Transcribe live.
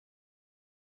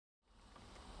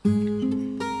Bless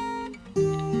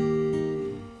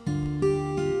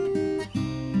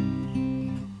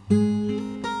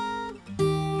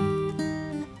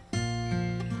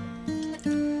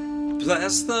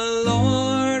the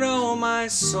Lord, oh my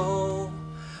soul,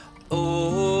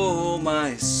 oh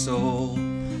my soul,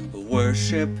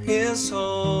 worship His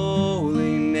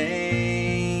holy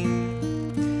name.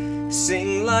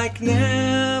 Sing like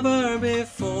never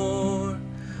before,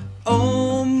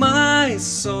 oh my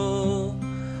soul,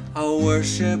 I'll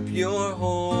worship your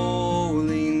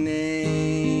holy name.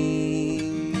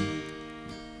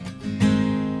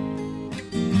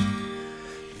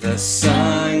 The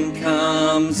sun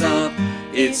comes up,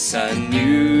 it's a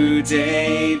new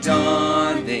day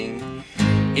dawning.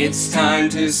 It's time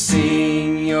to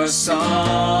sing your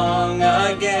song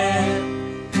again.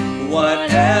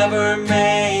 Whatever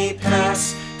may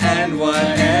pass and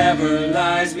whatever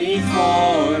lies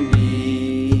before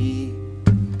me,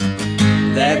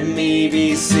 let me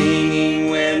be singing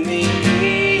when the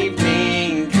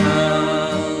evening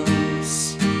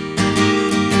comes.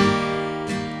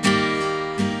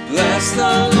 Bless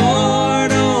the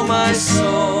Lord, oh my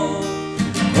soul,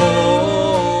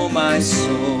 oh my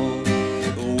soul,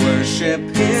 worship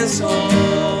His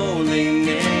holy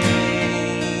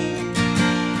name.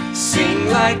 Sing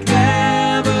like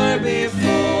never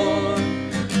before,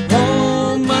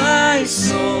 oh my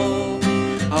soul,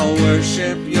 I'll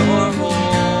worship your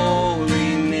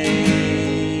holy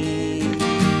name.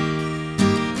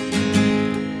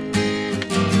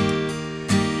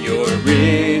 You're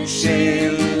rich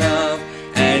in love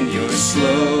and you're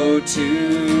slow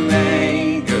to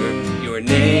anger. Your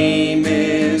name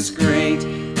is great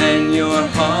and your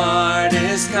heart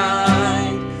is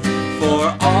kind.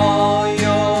 For all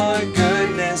your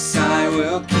goodness I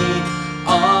will keep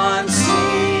on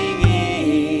singing.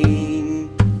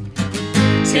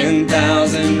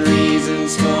 10,000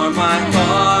 reasons for my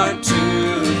heart to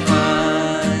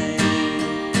find.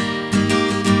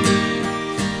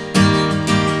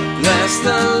 Bless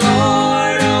the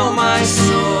Lord, oh my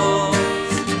soul,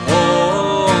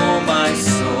 oh my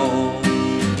soul,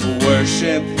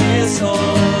 worship His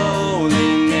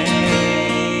holy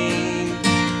name.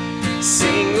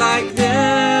 Sing like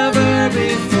never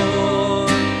before,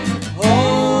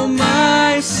 oh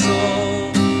my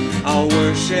soul, I'll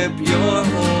worship your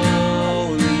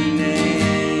holy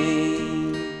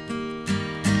name.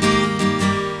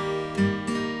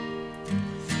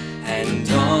 And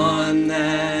on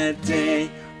that day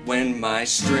when my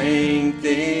strength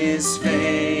is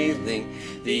failing,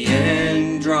 the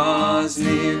end draws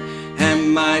near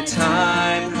and my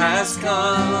time has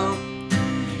come,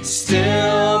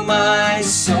 still my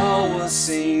soul will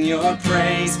sing your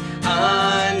praise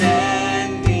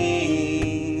unending.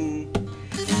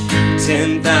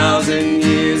 10,000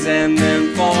 years and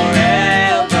then forevermore.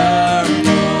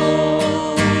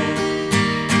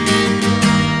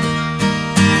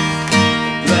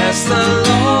 Bless the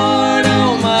Lord,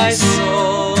 oh my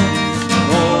soul,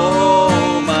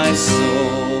 oh my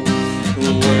soul,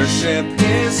 worship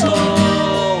His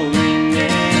holy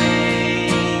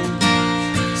name.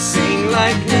 Sing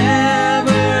like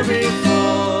never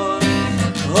before,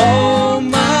 oh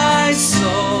my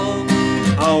soul,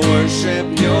 I'll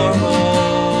worship your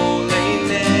holy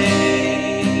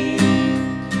name.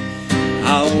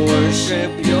 I'll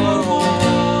worship your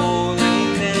holy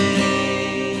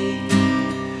name.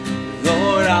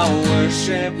 Lord, I'll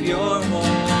worship your holy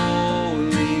name.